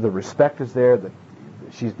the respect is there.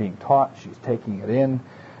 She's being taught. She's taking it in.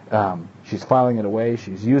 She's filing it away.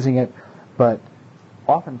 She's using it. But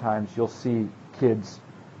oftentimes you'll see kids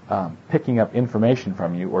picking up information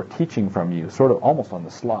from you or teaching from you, sort of almost on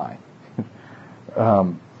the sly,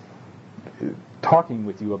 talking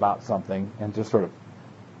with you about something and just sort of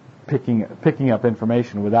picking up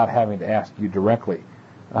information without having to ask you directly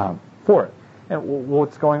for it. And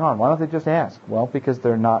what's going on? Why don't they just ask? Well, because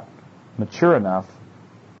they're not mature enough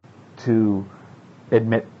to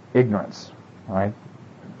admit ignorance. All right?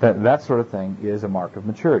 That sort of thing is a mark of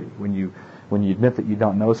maturity. When you admit that you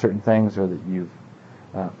don't know certain things, or that you've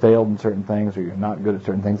failed in certain things, or you're not good at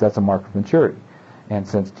certain things, that's a mark of maturity. And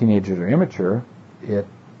since teenagers are immature, it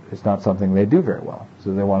is not something they do very well.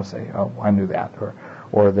 So they want to say, "Oh, I knew that,"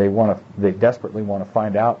 or they desperately want to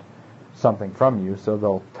find out something from you, so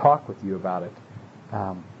they'll talk with you about it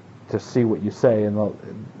to see what you say, and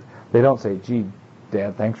they don't say, "Gee,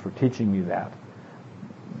 Dad, thanks for teaching me that."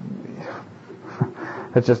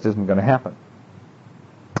 That just isn't going to happen.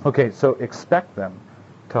 Okay, so expect them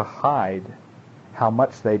to hide how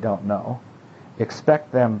much they don't know.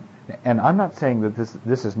 Expect them, and I'm not saying that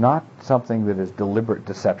this is not something that is deliberate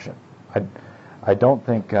deception. I don't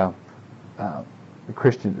think I'm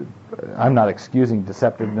not excusing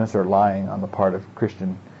deceptiveness or lying on the part of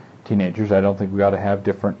Christian teenagers. I don't think we ought to have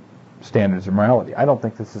different standards of morality. I don't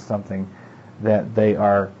think this is something that they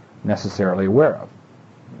are necessarily aware of.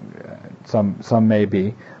 Some may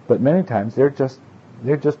be, but many times they're just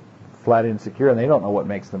flat insecure, and they don't know what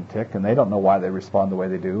makes them tick, and they don't know why they respond the way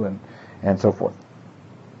they do, and so forth.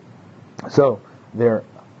 So they're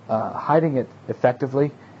hiding it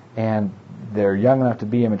effectively, and they're young enough to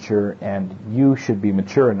be immature, and you should be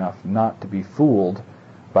mature enough not to be fooled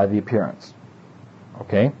by the appearance.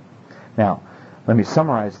 Okay? Now, let me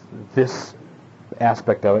summarize this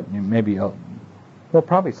aspect of it, and we'll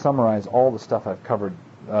probably summarize all the stuff I've covered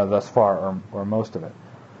thus far, or most of it.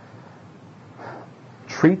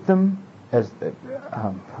 Treat them as,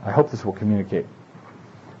 I hope this will communicate,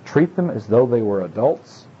 treat them as though they were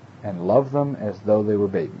adults, and love them as though they were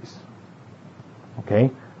babies.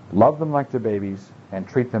 Okay? Love them like they're babies, and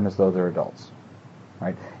treat them as though they're adults.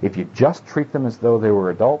 Right? If you just treat them as though they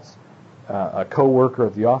were adults, a co-worker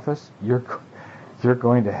at the office, you're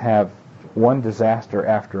going to have one disaster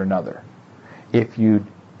after another. If you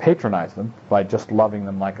patronize them by just loving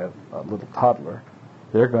them like a little toddler,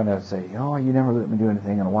 they're going to say, "Oh, you never let me do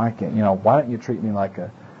anything, and why don't you treat me like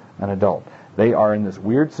an adult?" They are in this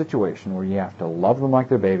weird situation where you have to love them like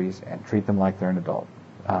they're babies and treat them like they're an adult.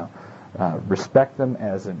 Respect them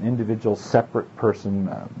as an individual, separate person,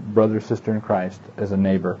 brother, sister in Christ, as a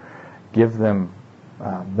neighbor. Give them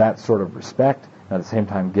that sort of respect, and at the same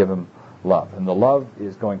time give them love. And the love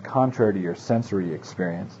is going contrary to your sensory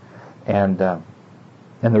experience. And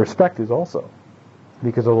the respect is also,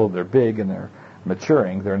 because although they're big and they're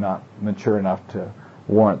maturing, they're not mature enough to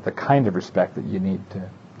warrant the kind of respect that you need to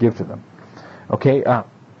give to them. Okay, I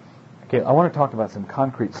want to talk about some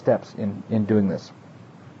concrete steps in doing this.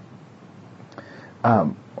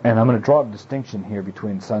 And I'm going to draw a distinction here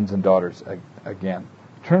between sons and daughters again.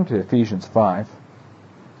 Turn to Ephesians 5.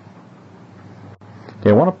 Okay,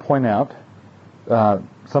 I want to point out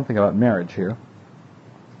something about marriage here.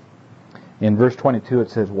 In verse 22 it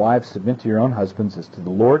says, "Wives, submit to your own husbands as to the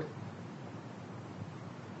Lord.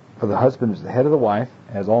 For the husband is the head of the wife,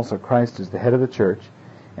 as also Christ is the head of the church,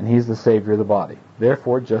 and he is the Savior of the body.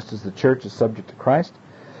 Therefore, just as the church is subject to Christ,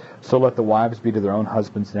 so let the wives be to their own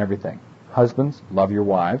husbands in everything. Husbands, love your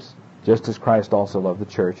wives, just as Christ also loved the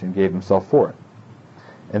church and gave himself for it.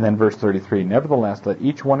 And then verse 33, nevertheless, let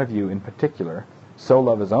each one of you in particular so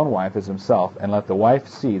love his own wife as himself, and let the wife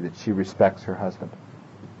see that she respects her husband.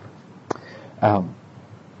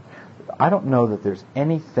 I don't know that there's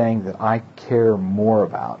anything that I care more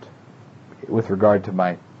about with regard to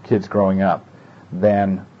my kids growing up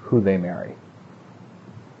than who they marry.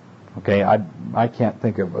 Okay, I can't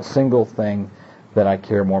think of a single thing that I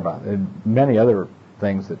care more about. And many other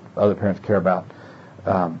things that other parents care about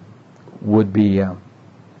would be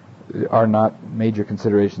are not major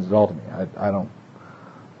considerations at all to me. I don't.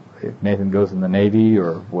 If Nathan goes in the Navy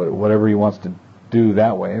or whatever he wants to do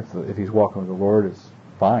that way, if he's walking with the Lord, is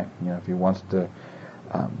fine. If he wants to,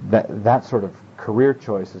 that sort of career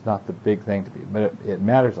choice is not the big thing to me. But it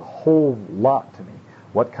matters a whole lot to me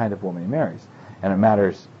what kind of woman he marries, and it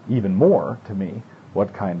matters even more to me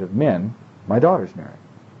what kind of men my daughters marry.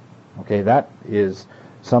 Okay, that is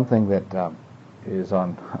something that is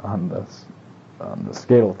on the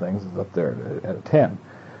scale of things, is up there at a 10.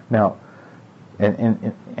 Now,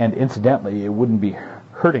 and incidentally, it wouldn't be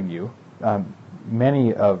hurting you.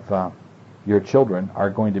 Many of your children are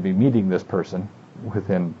going to be meeting this person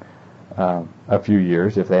within a few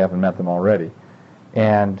years, if they haven't met them already.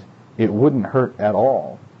 And it wouldn't hurt at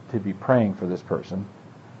all to be praying for this person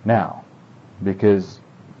now, because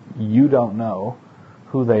you don't know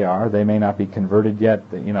who they are. They may not be converted yet.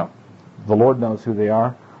 The Lord knows who they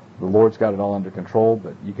are. The Lord's got it all under control,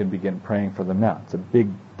 but you can begin praying for them now. It's a big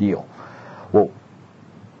deal. Well,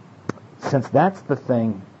 since that's the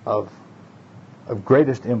thing of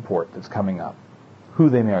greatest import that's coming up, who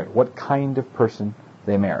they marry, what kind of person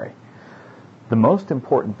they marry, the most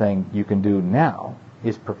important thing you can do now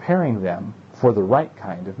is preparing them for the right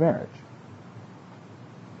kind of marriage.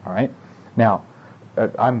 All right? Now,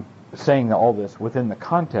 I'm saying all this within the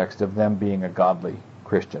context of them being a godly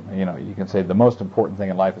Christian. You can say the most important thing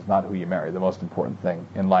in life is not who you marry. The most important thing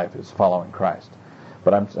in life is following Christ.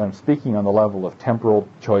 But I'm speaking on the level of temporal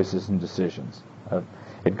choices and decisions. So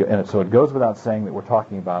it goes without saying that we're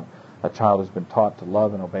talking about a child who's been taught to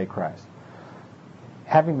love and obey Christ.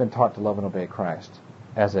 Having been taught to love and obey Christ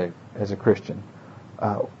as a Christian,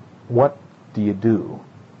 what do you do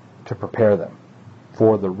to prepare them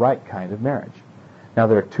for the right kind of marriage? Now,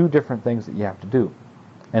 there are two different things that you have to do,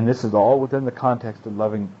 and this is all within the context of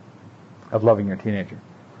loving your teenager.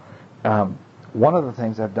 One of the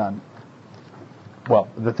things I've done, well,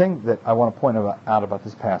 the thing that I want to point out about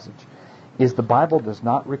this passage is the Bible does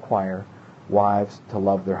not require wives to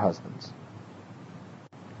love their husbands.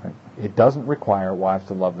 Right? It doesn't require wives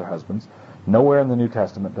to love their husbands. Nowhere in the New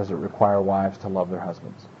Testament does it require wives to love their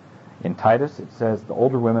husbands. In Titus, it says the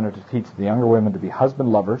older women are to teach the younger women to be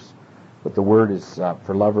husband lovers, but the word is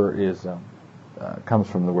for lover comes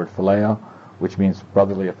from the word phileo, which means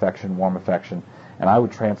brotherly affection, warm affection. And I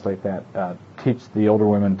would translate that, teach the older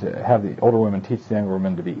women to have the older women teach the younger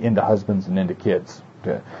women to be into husbands and into kids,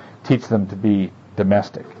 to teach them to be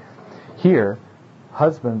domestic. Here,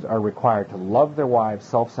 husbands are required to love their wives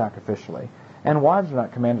self-sacrificially, and wives are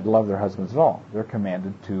not commanded to love their husbands at all. They're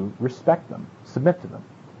commanded to respect them, submit to them.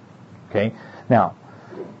 Okay? Now,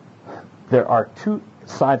 there are two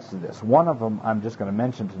sides to this. One of them I'm just going to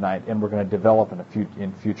mention tonight, and we're going to develop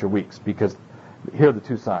in future weeks, because here are the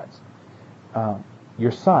two sides.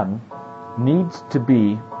 Your son needs to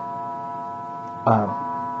be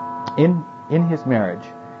in his marriage.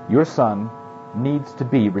 Your son needs to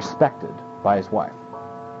be respected by his wife,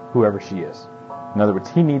 whoever she is. In other words,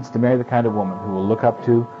 he needs to marry the kind of woman who will look up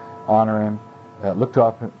to, honor him, look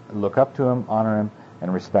up to him, honor him,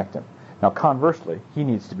 and respect him. Now, conversely, he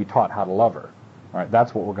needs to be taught how to love her. All right,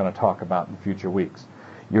 that's what we're going to talk about in future weeks.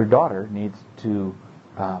 Your daughter needs to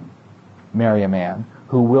marry a man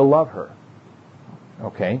who will love her.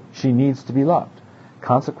 Okay? She needs to be loved.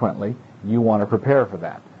 Consequently, you want to prepare for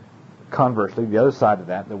that. Conversely, the other side of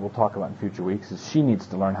that we'll talk about in future weeks is she needs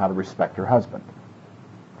to learn how to respect her husband.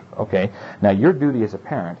 Okay? Now, your duty as a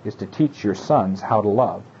parent is to teach your sons how to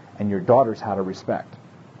love and your daughters how to respect.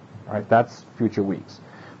 All right? That's future weeks.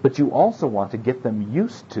 But you also want to get them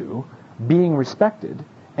used to being respected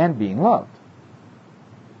and being loved.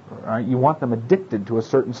 All right? You want them addicted to a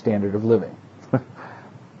certain standard of living. All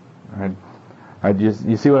right? All right,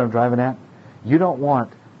 you see what I'm driving at? You don't want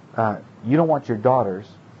your daughters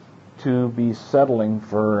to be settling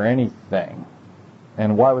for anything.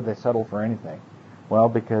 And why would they settle for anything? Well,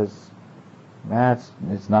 because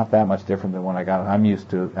it's not that much different than when I got it. I'm used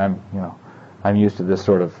to this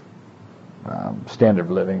sort of standard of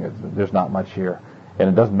living. There's not much here, and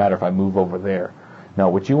it doesn't matter if I move over there. No,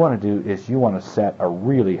 what you want to do is you want to set a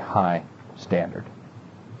really high standard.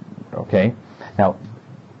 Okay? Now,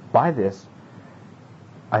 By this,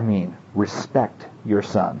 I mean respect your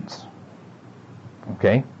sons.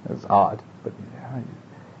 Okay? That's odd, but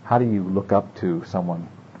how do you look up to someone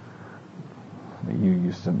that you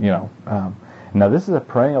used to, now this is a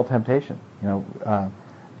perennial temptation.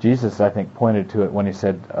 Jesus, I think, pointed to it when he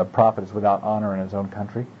said a prophet is without honor in his own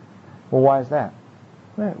country. Well, why is that?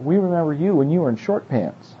 Well, we remember you when you were in short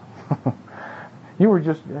pants. You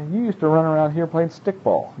used to run around here playing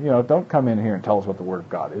stickball. Don't come in here and tell us what the Word of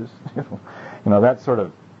God is. That sort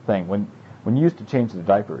of thing. When you used to change the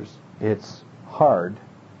diapers, it's hard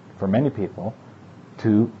for many people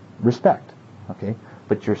to respect. Okay?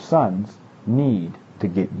 But your sons need to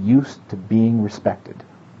get used to being respected.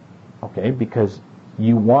 Okay? Because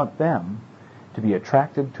you want them to be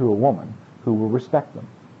attracted to a woman who will respect them.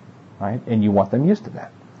 Right? And you want them used to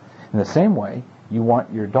that. In the same way, you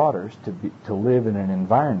want your daughters to live in an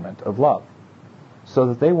environment of love so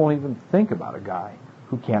that they won't even think about a guy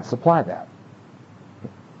who can't supply that.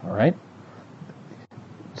 All right?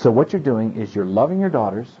 So what you're doing is you're loving your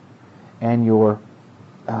daughters and you're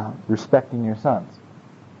respecting your sons.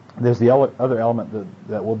 There's the other element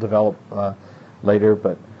that we'll develop later,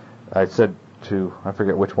 but I said I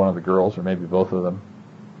forget which one of the girls, or maybe both of them.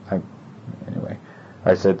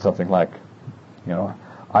 I said something like,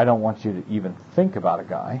 I don't want you to even think about a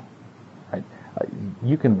guy.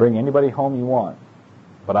 You can bring anybody home you want,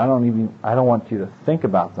 but I don't want you to think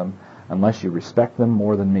about them unless you respect them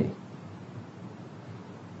more than me.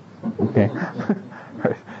 Okay?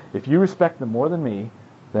 If you respect them more than me,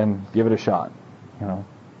 then give it a shot.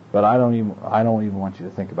 But I don't even want you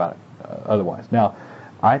to think about it otherwise. Now,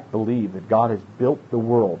 I believe that God has built the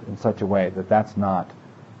world in such a way that that's not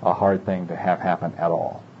a hard thing to have happen at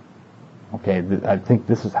all. Okay, I think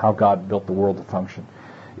this is how God built the world to function.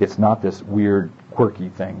 It's not this weird, quirky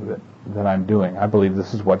thing that I'm doing. I believe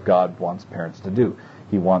this is what God wants parents to do.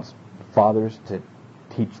 He wants fathers to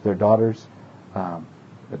teach their daughters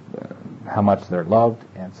how much they're loved,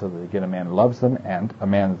 and so that they get a man who loves them, and a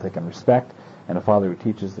man that they can respect, and a father who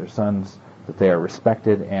teaches their sons that they are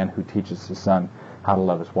respected, and who teaches his son how to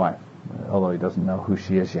love his wife, although he doesn't know who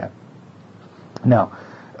she is yet. Now,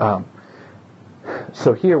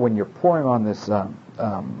 so here, when you're pouring on this,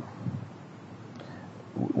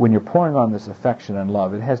 affection and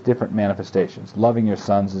love, it has different manifestations. Loving your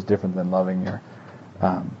sons is different than loving your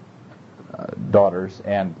daughters,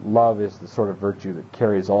 and love is the sort of virtue that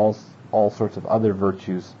carries all sorts of other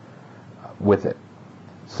virtues with it.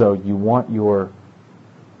 So you want your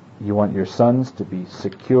sons to be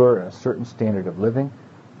secure in a certain standard of living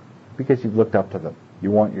because you've looked up to them. You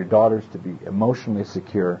want your daughters to be emotionally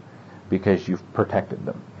secure because you've protected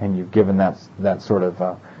them and you've given that sort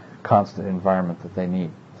of constant environment that they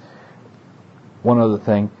need. One other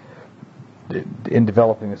thing, in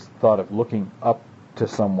developing this thought of looking up to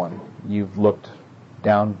someone you've looked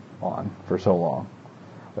down on for so long,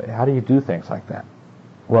 how do you do things like that?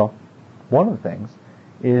 Well, one of the things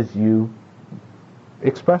is you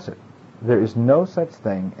express it. There is no such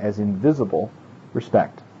thing as invisible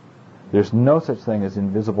respect. There's no such thing as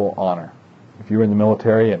invisible honor. If you were in the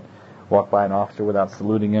military and walked by an officer without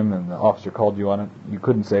saluting him and the officer called you on it, you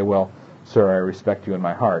couldn't say, well, sir, I respect you in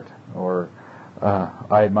my heart, or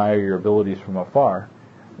I admire your abilities from afar.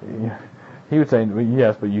 He would say,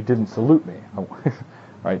 yes, but you didn't salute me.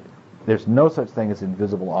 Right? There's no such thing as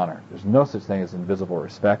invisible honor. There's no such thing as invisible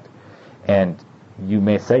respect. And you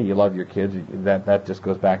may say you love your kids. That just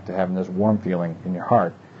goes back to having this warm feeling in your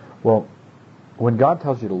heart. Well, when God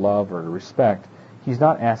tells you to love or to respect, He's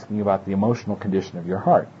not asking you about the emotional condition of your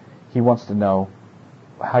heart. He wants to know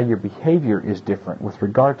how your behavior is different with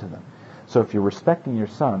regard to them. So if you're respecting your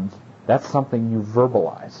sons, that's something you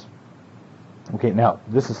verbalize. Okay, now,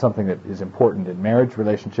 this is something that is important in marriage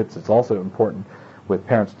relationships. It's also important with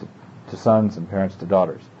parents to sons and parents to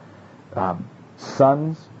daughters.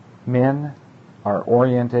 Men are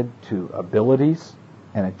oriented to abilities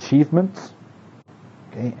and achievements,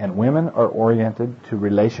 okay, and women are oriented to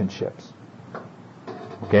relationships.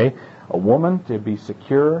 Okay, a woman, to be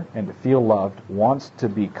secure and to feel loved, wants to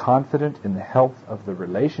be confident in the health of the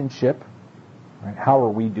relationship. Right? How are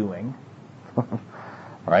we doing?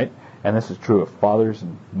 Right? And this is true of fathers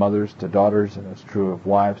and mothers to daughters, and it's true of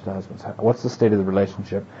wives to husbands. What's the state of the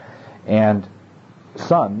relationship? And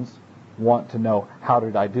sons want to know, how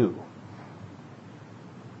did I do?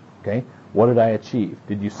 Okay? What did I achieve?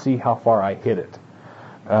 Did you see how far I hit it?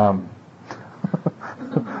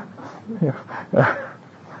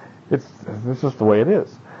 It's just the way it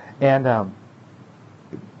is. And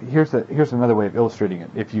here's another way of illustrating it.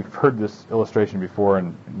 If you've heard this illustration before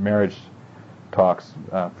in marriage talks,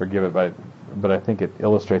 forgive it, but I think it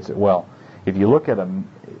illustrates it well. If you look at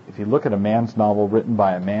a man's novel written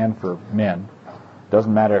by a man for men,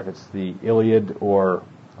 doesn't matter if it's the Iliad or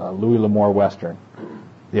Louis L'Amour Western,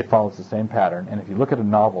 it follows the same pattern. And if you look at a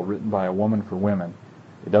novel written by a woman for women,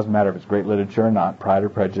 it doesn't matter if it's great literature or not, Pride or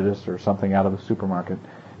Prejudice or something out of the supermarket,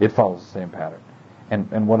 it follows the same pattern.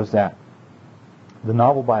 And what is that? The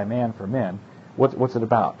novel by a man for men, what's it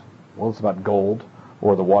about? Well, it's about gold,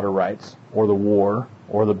 or the water rights, or the war,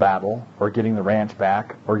 or the battle, or getting the ranch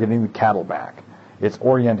back, or getting the cattle back. It's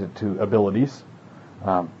oriented to abilities.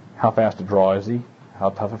 How fast a draw is he? How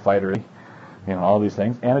tough a fighter is he? All these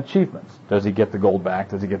things. And achievements. Does he get the gold back?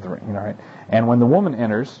 Does he get the right? And when the woman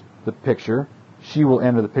enters the picture, she will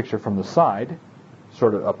enter the picture from the side,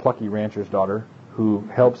 sort of a plucky rancher's daughter who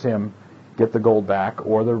helps him get the gold back,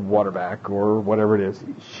 or the water back, or whatever it is.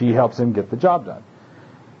 She helps him get the job done.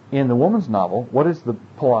 In the woman's novel, what is the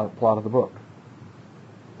plot of the book?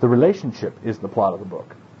 The relationship is the plot of the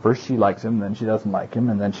book. First she likes him, then she doesn't like him,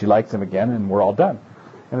 and then she likes him again, and we're all done.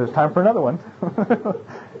 And it's time for another one.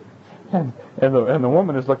 and the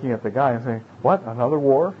woman is looking at the guy and saying, what, another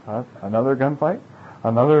war? Another gunfight?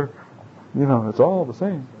 Another, it's all the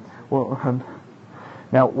same. Well,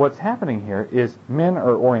 now what's happening here is men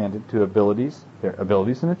are oriented to abilities, their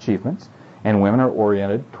abilities and achievements, and women are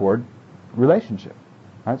oriented toward relationship.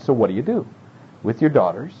 Right? So what do? With your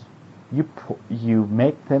daughters, you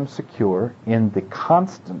make them secure in the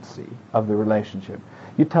constancy of the relationship.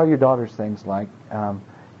 You tell your daughters things like, I'm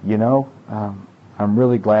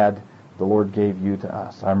really glad the Lord gave you to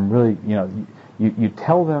us. I'm really, you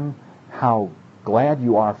tell them how glad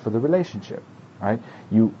you are for the relationship, right?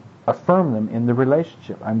 You affirm them in the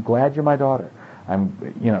relationship. I'm glad you're my daughter.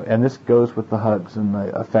 And this goes with the hugs and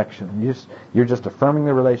the affection. You're just affirming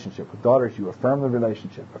the relationship. With daughters, you affirm the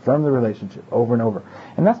relationship over and over.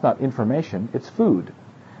 And that's not information, it's food.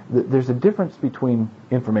 There's a difference between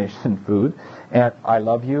information and food. And I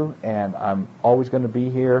love you, and I'm always going to be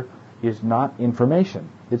here is not information,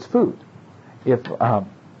 it's food. If I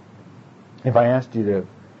asked you to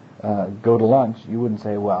go to lunch, you wouldn't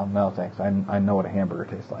say, well, no thanks, I know what a hamburger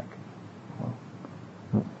tastes like.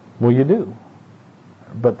 Well, you do.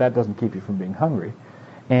 But that doesn't keep you from being hungry.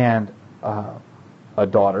 And a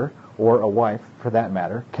daughter, or a wife for that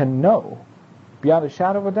matter, can know beyond a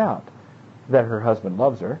shadow of a doubt that her husband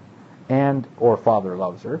loves her, or father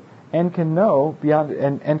loves her, and can know beyond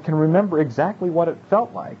and can remember exactly what it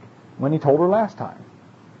felt like when he told her last time,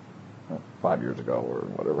 5 years ago or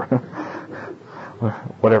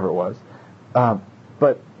whatever it was.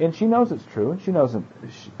 And she knows it's true, and she knows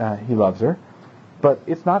that he loves her. But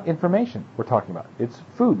it's not information we're talking about. It's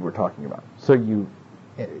food we're talking about. So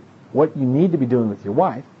what you need to be doing with your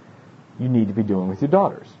wife, you need to be doing with your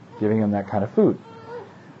daughters, giving them that kind of food.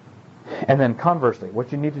 And then conversely,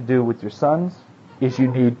 what you need to do with your sons is you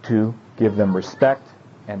need to give them respect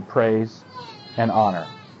and praise and honor.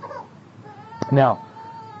 Now,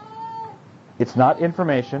 it's not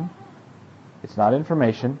information. It's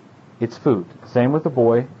food. Same with the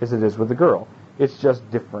boy as it is with the girl. It's just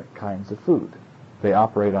different kinds of food. They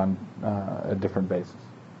operate on a different basis.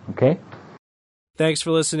 Okay? Thanks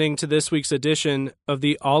for listening to this week's edition of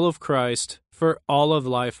the All of Christ for All of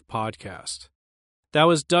Life podcast. That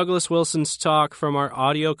was Douglas Wilson's talk from our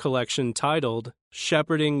audio collection titled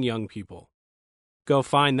Shepherding Young People. Go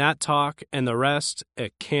find that talk and the rest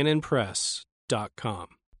at canonpress.com.